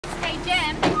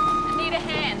Jen, I need a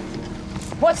hand.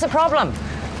 What's the problem?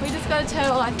 We just got a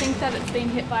turtle. I think that it's been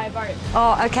hit by a boat.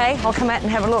 Oh, OK. I'll come out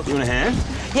and have a look. You want a hand?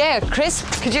 Yeah, Chris,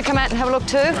 could you come out and have a look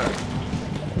too?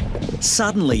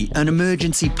 Suddenly, an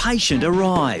emergency patient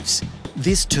arrives.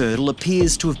 This turtle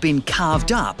appears to have been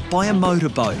carved up by a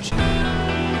motorboat.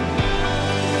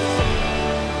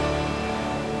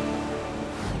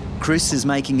 Chris is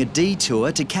making a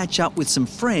detour to catch up with some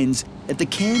friends at the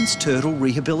Cairns Turtle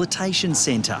Rehabilitation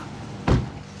Centre.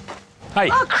 Hey.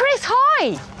 Oh, Chris,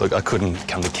 hi. Look, I couldn't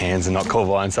come to Cairns and not call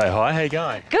by and say hi. How you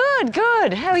going? Good,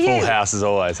 good. How are you? Full house as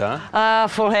always, huh?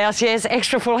 Full house, yes.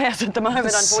 Extra full house at the moment,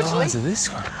 unfortunately. The size of this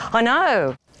one. I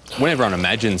know. When everyone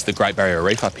imagines the Great Barrier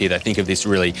Reef up here, they think of this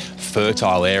really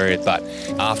fertile area, but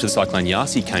after Cyclone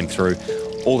Yasi came through,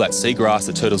 all that seagrass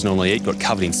that turtles normally eat got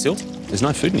covered in silt. There's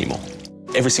no food anymore.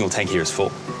 Every single tank here is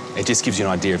full. It just gives you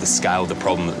an idea of the scale of the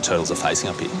problem that the turtles are facing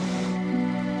up here.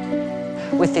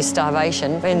 With this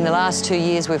starvation, in the last 2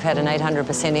 years, we've had an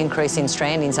 800% increase in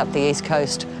strandings up the east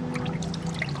coast.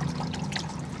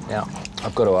 Now,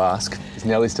 I've got to ask, is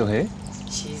Nellie still here?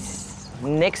 She's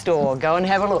next door. Go and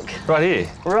have a look. Right here?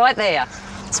 Right there.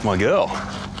 It's my girl.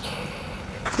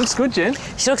 Looks good, Jen.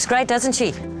 She looks great, doesn't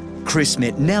she? Chris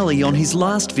met Nellie on his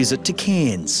last visit to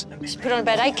Cairns. She's put on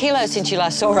about 8 kilos since you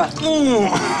last saw her.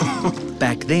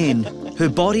 Back then, her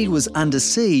body was under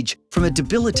siege from a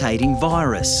debilitating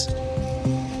virus.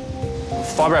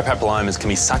 Fibro papillomas can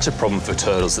be such a problem for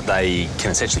turtles that they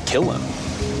can essentially kill them.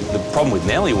 The problem with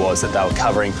Nellie was that they were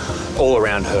covering all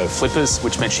around her flippers,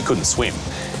 which meant she couldn't swim,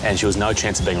 and she was no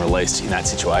chance of being released in that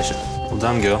situation. Well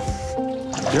done, girl.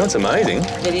 You know what's amazing?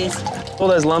 It is. All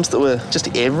those lumps that were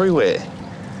just everywhere,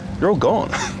 they're all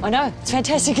gone. I know. It's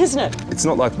fantastic, isn't it? It's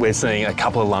not like we're seeing a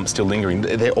couple of lumps still lingering.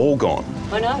 They're all gone.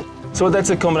 I know. So that's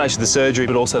a combination of the surgery,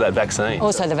 but also that vaccine.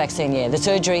 Also the vaccine, yeah. The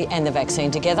surgery and the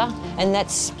vaccine together,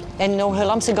 and all her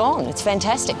lumps are gone. It's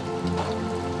fantastic.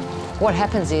 What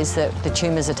happens is that the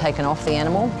tumours are taken off the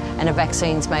animal and a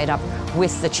vaccine's made up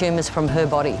with the tumours from her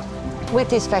body. With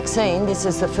this vaccine, this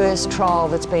is the first trial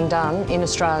that's been done in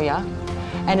Australia,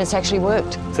 and it's actually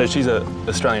worked. So she's an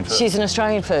Australian first? She's an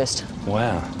Australian first.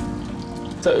 Wow.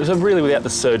 So really without the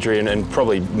surgery and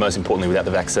probably most importantly without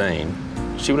the vaccine,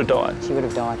 she would have died? She would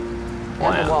have died. Wow.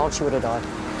 Out in the wild, she would have died.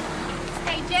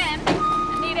 Hey, Jen,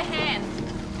 I need a hand.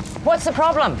 What's the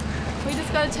problem? We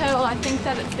just got a turtle. I think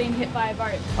that it's been hit by a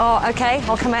boat. Oh, OK.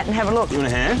 I'll come out and have a look. You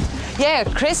want a hand? Yeah,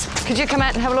 Chris, could you come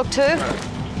out and have a look too?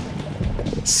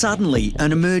 Suddenly,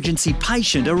 an emergency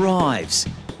patient arrives.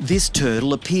 This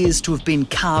turtle appears to have been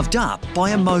carved up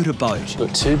by a motorboat.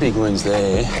 Got 2 big wounds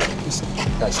there.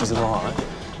 No, she's alive.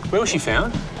 Where was she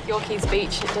found? Yorkeys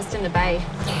Beach, just in the bay.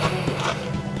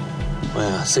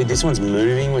 Wow, see, this one's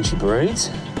moving when she breathes.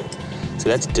 So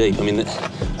that's deep. I mean,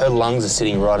 her lungs are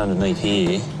sitting right underneath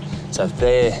here. So if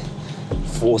they're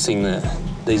forcing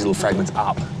these little fragments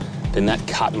up, then that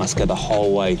cut must go the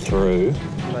whole way through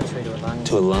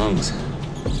to her lungs.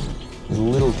 There's a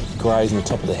little graze in the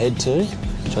top of the head too,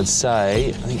 which I'd say,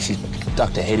 I think she's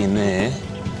ducked her head in there.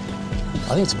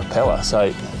 I think it's a propeller. So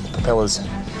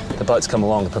the boat's come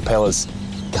along, the propeller's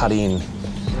cut in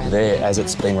there as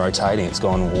it's been rotating. It's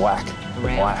gone whack,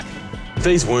 whack.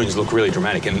 These wounds look really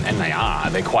dramatic, and they are.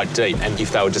 They're quite deep. And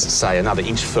if they were just, say, another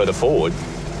inch further forward,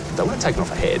 they would have taken off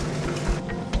her head.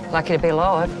 Lucky to be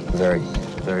alive. Very,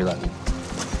 very lucky.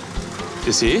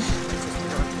 Just here?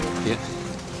 Yeah.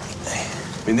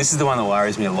 I mean, this is the one that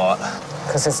worries me a lot.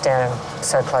 Because it's down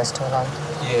so close to her lung.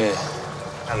 Yeah.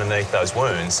 Underneath those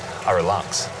wounds are her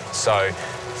lungs. So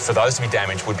for those to be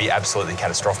damaged would be absolutely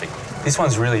catastrophic. This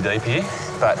one's really deep here,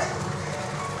 but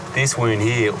this wound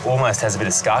here almost has a bit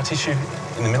of scar tissue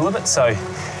in the middle of it. So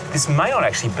this may not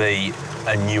actually be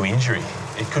a new injury.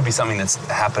 It could be something that's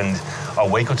happened a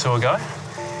week or 2 ago,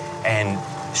 and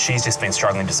she's just been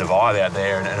struggling to survive out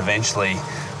there and eventually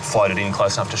floated in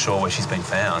close enough to shore where she's been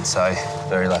found. So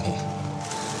very lucky.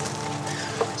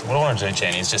 So what I want to do,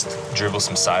 Jen, is just dribble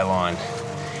some saline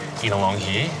in along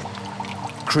here.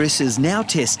 Chris is now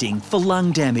testing for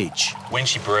lung damage. When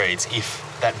she breathes, if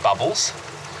that bubbles,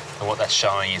 then what that's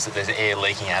showing is that there's air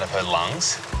leaking out of her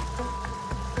lungs.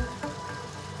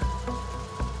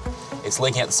 It's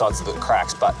leaking out the sides of the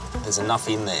cracks, but there's enough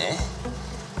in there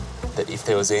that if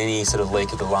there was any sort of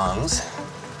leak of the lungs,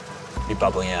 it'd be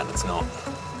bubbling out, and it's not.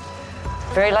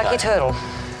 Very lucky turtle.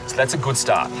 So that's a good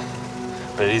start,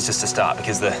 but it is just a start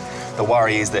because the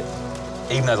worry is that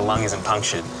even though the lung isn't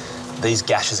punctured, these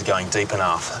gashes are going deep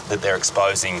enough that they're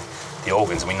exposing the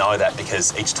organs. And we know that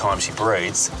because each time she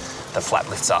breathes, the flap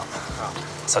lifts up.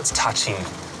 So it's touching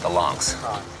the lungs.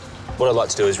 What I'd like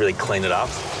to do is really clean it up.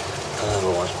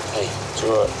 Hey, it's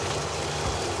all right.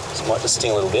 This might just sting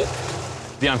a little bit.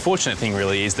 The unfortunate thing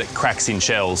really is that cracks in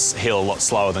shells heal a lot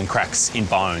slower than cracks in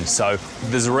bone. So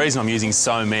there's a reason I'm using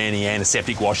so many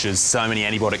antiseptic washes, so many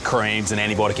antibiotic creams and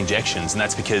antibiotic injections, and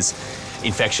that's because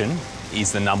infection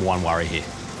is the #1 worry here.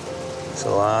 It's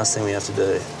the last thing we have to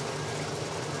do.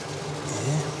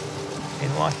 Yeah,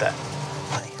 didn't like that.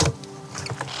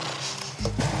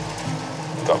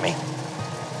 You got me.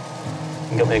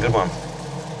 You got me a good one.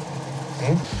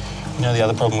 You know the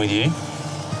other problem with you?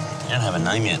 You don't have a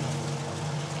name yet.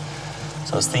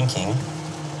 So I was thinking,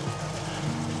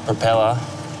 propeller,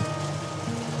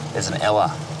 there's an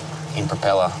Ella in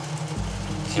propeller.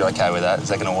 If you're okay with that, is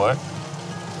that going to work?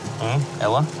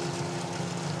 Ella?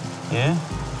 Yeah?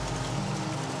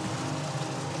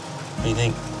 What do you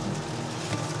think?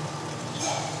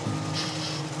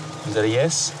 Is that a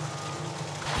yes?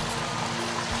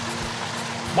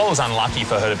 While it was unlucky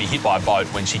for her to be hit by a boat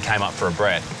when she came up for a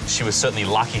breath, she was certainly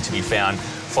lucky to be found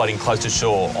floating close to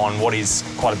shore on what is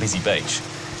quite a busy beach.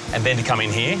 And then to come in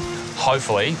here,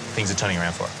 hopefully things are turning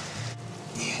around for her.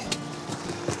 Yeah.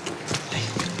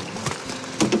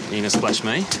 Are you gonna splash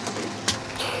me?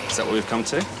 Is that what we've come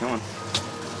to? Come on.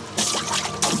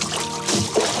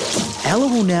 Ella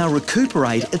will now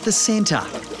recuperate at the centre,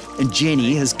 and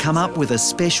Jenny has come up with a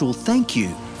special thank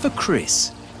you for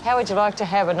Chris. How would you like to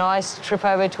have a nice trip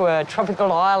over to a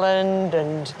tropical island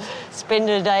and spend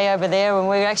a day over there, and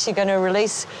we're actually going to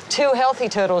release 2 healthy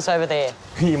turtles over there?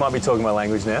 You might be talking my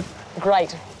language now.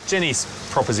 Great. Jenny's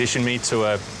propositioned me to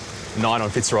a night on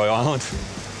Fitzroy Island.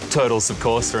 Turtles, of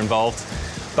course, are involved.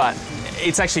 But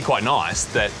it's actually quite nice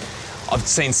that I've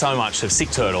seen so much of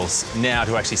sick turtles now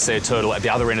to actually see a turtle at the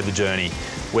other end of the journey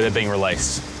where they're being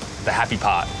released. The happy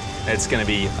part. It's going to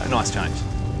be a nice change.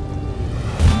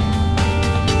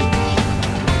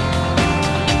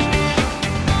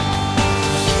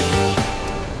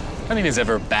 I don't think there's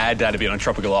ever a bad day to be on a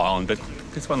tropical island, but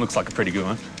this one looks like a pretty good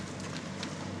one.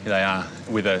 Here they are,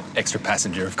 with an extra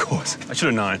passenger, of course. I should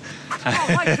have known. Oh,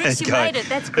 hi, Chris, you made it.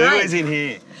 That's great. Who is in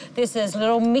here? This is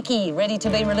little Mickey, ready to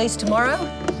be released tomorrow.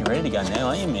 You're ready to go now,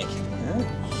 aren't you, Mick? Yeah?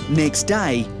 Next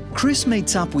day, Chris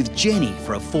meets up with Jenny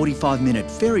for a 45-minute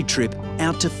ferry trip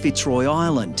out to Fitzroy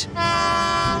Island.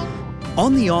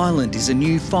 On the island is a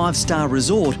new 5-star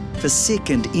resort for sick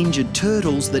and injured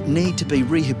turtles that need to be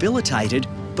rehabilitated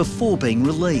before being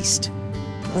released.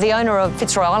 The owner of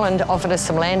Fitzroy Island offered us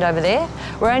some land over there.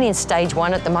 We're only in stage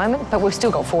 1 at the moment, but we've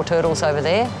still got 4 turtles over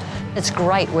there. It's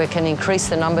great. We can increase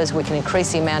the numbers, we can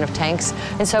increase the amount of tanks,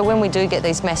 and so when we do get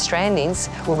these mass strandings,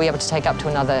 we'll be able to take up to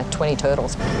another 20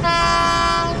 turtles.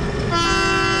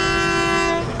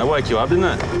 I woke you up, didn't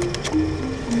I?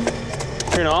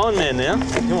 You're an island man now.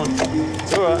 Come on.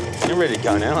 It's all right. You're ready to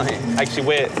go now, aren't you? Actually,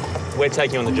 we're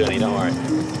taking you on the journey, don't worry.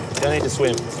 Don't need to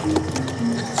swim.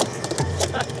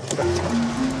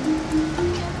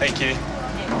 Thank you.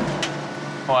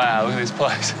 Wow, look at this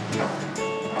place.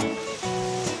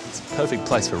 It's a perfect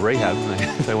place for rehab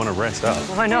if they want to rest up.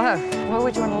 I know. Why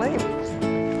would you want to leave?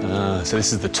 So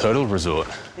this is the Turtle Resort.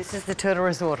 This is the Turtle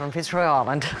Resort on Fitzroy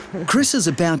Island. Chris is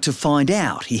about to find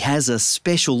out he has a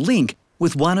special link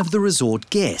with one of the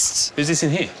resort guests. Who's this in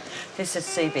here? This is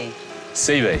CB.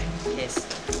 CB. Yes.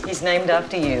 He's named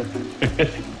after you.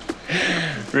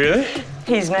 Really?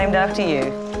 He's named after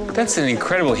you. That's an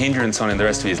incredible hindrance on the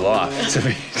rest of his life, to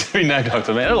be named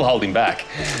after me. It'll hold him back.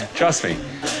 Trust me.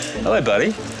 Hello,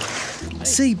 buddy.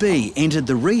 CB entered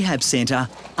the rehab centre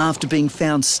after being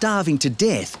found starving to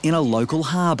death in a local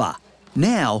harbour.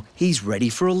 Now he's ready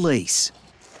for release.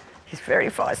 He's very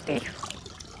feisty.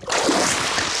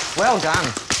 Well done.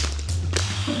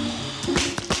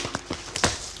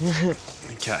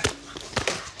 Okay.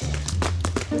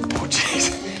 Oh,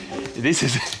 jeez. This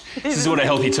is what a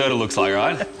healthy turtle looks like,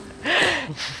 right?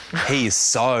 He is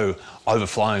so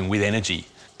overflowing with energy,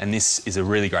 and this is a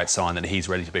really great sign that he's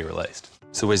ready to be released.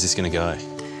 So where's this going to go?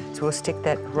 So we'll stick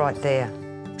that right there.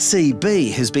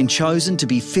 CB has been chosen to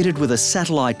be fitted with a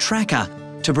satellite tracker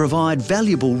to provide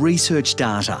valuable research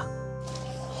data.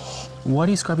 Why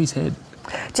do you scrub his head?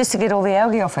 Just to get all the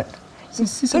algae off it.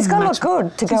 He's got to look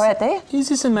good to go out there. Is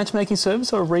this a matchmaking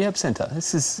service or a rehab centre?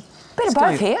 This is... Bit of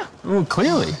both here. Well,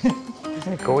 clearly.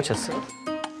 They're gorgeous.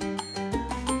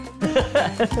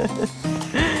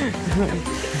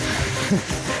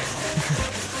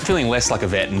 Feeling less like a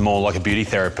vet and more like a beauty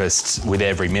therapist with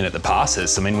every minute that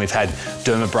passes. I mean, we've had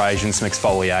dermabrasion, some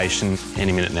exfoliation.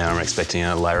 Any minute now, I'm expecting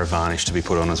a layer of varnish to be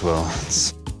put on as well.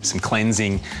 It's some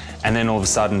cleansing, and then all of a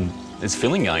sudden, there's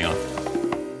filling going on.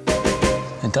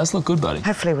 It does look good, buddy.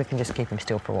 Hopefully we can just keep him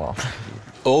still for a while.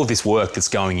 All of this work that's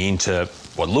going into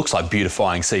what looks like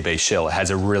beautifying CB's shell has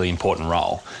a really important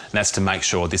role, and that's to make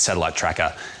sure this satellite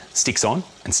tracker sticks on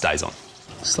and stays on.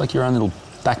 It's like your own little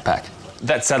backpack.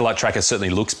 That satellite tracker certainly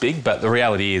looks big, but the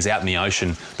reality is out in the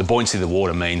ocean, the buoyancy of the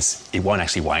water means it won't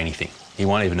actually weigh anything. You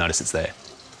won't even notice it's there.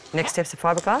 Next step's the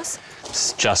fiberglass.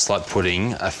 It's just like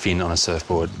putting a fin on a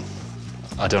surfboard.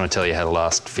 I don't want to tell you how the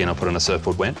last fin I put on a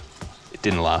surfboard went. It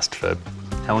didn't last for...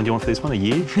 How long do you want for this one? A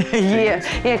year?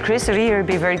 Yeah, Chris, a year would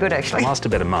be very good, actually. It lasted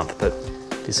about a month, but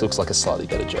this looks like a slightly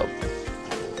better job.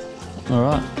 All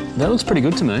right, that looks pretty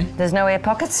good to me. There's no air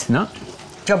pockets? No.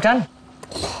 Job done.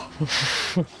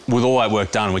 With all that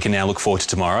work done, we can now look forward to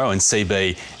tomorrow and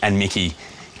CB and Mickey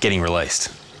getting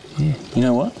released. Yeah, you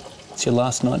know what? It's your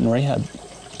last night in rehab.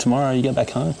 Tomorrow you go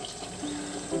back home.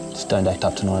 Just don't act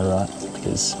up tonight, all right?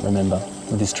 Because remember,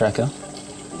 with this tracker,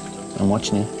 I'm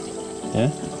watching you.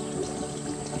 Yeah?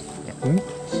 Yep.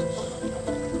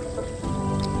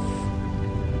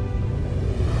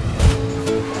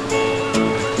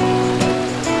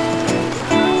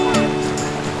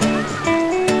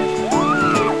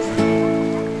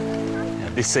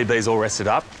 This CB's all rested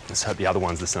up. Let's hope the other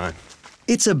one's the same.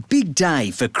 It's a big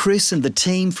day for Chris and the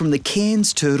team from the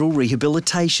Cairns Turtle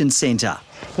Rehabilitation Centre.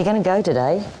 You're going to go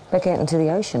today back out into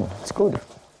the ocean. It's good.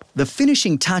 The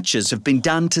finishing touches have been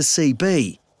done to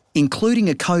CB, including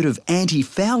a coat of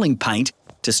anti-fouling paint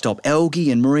to stop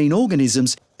algae and marine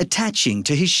organisms attaching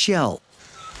to his shell.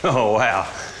 Oh, wow.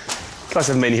 You guys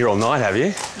haven't been here all night, have you?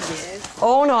 Yes.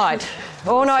 All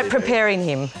night preparing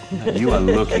him. You are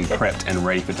looking prepped and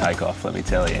ready for takeoff, let me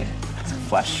tell you. It's a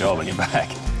flash job on your back.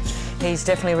 He's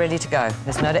definitely ready to go.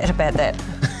 There's no doubt about that.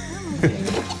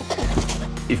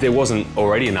 If there wasn't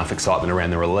already enough excitement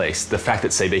around the release, the fact that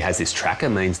CB has this tracker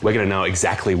means we're going to know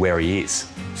exactly where he is.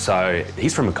 So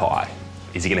he's from Mackay.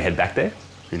 Is he going to head back there?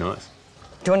 Who knows?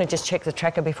 Do you want to just check the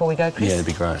tracker before we go, Chris? Yeah, that'd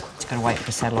be great. Just got to wait for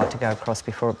the satellite to go across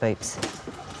before it beeps.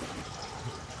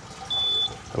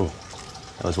 Oh,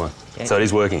 that was one. Yeah. So it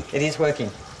is working? It is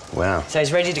working. Wow. So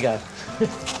he's ready to go.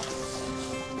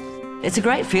 It's a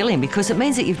great feeling because it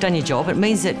means that you've done your job. It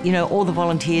means that, you know, all the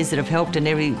volunteers that have helped and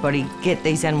everybody get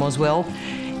these animals well,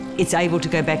 it's able to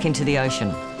go back into the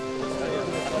ocean.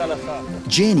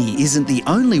 Jenny isn't the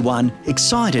only one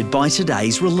excited by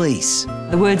today's release.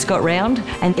 The words got round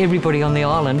and everybody on the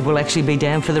island will actually be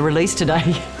down for the release today.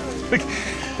 Look,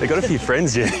 they've got a few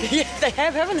friends, Jenny. Yeah, they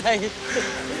have, haven't they?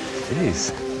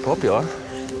 Jeez, popular.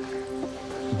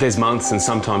 There's months and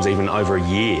sometimes even over a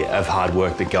year of hard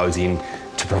work that goes in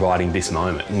to providing this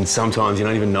moment. And sometimes you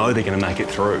don't even know they're going to make it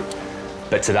through.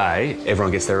 But today,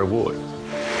 everyone gets their reward.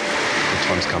 The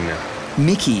time's come now.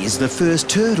 Mickey is the first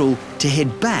turtle to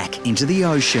head back into the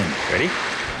ocean. Ready?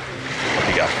 Off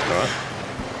you go, all right?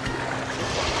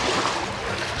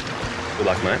 Good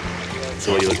luck, mate. It's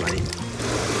all yours, mate.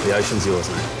 The ocean's yours,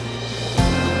 mate.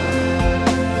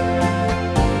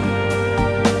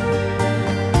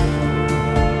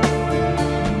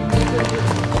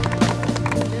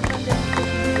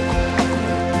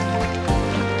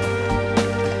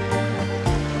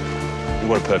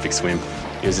 What a perfect swim.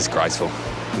 It was just graceful.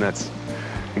 And that's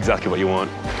exactly what you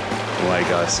want. Away it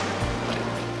goes.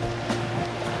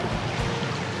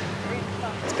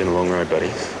 It's been a long road, buddy.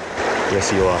 The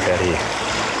rest of your life out here.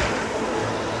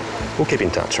 We'll keep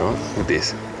in touch, right, with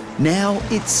this. Now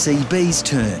it's CB's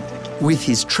turn. With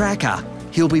his tracker,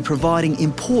 he'll be providing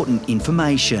important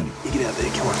information. You get out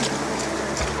there, come on.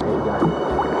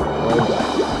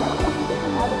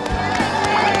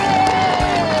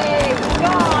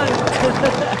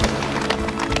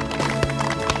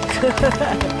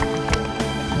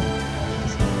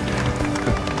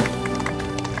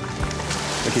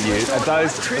 Look at you. Are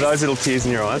those little tears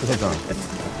in your eyes? Well done.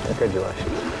 Congratulations.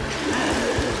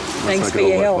 Thanks for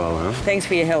your help. Well, huh? Thanks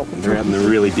for your help. They're out in the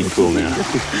really big pool now.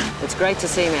 It's great to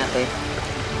see him out there.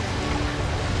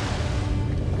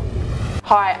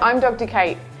 Hi, I'm Dr.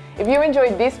 Kate. If you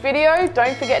enjoyed this video,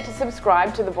 don't forget to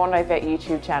subscribe to the Bondi Vet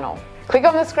YouTube channel. Click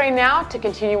on the screen now to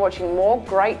continue watching more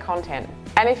great content.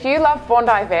 And if you love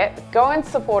Bondi Vet, go and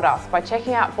support us by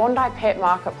checking out Bondi Pet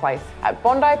Marketplace at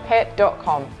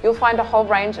bondipet.com. You'll find a whole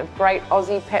range of great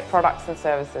Aussie pet products and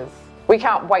services. We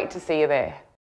can't wait to see you there.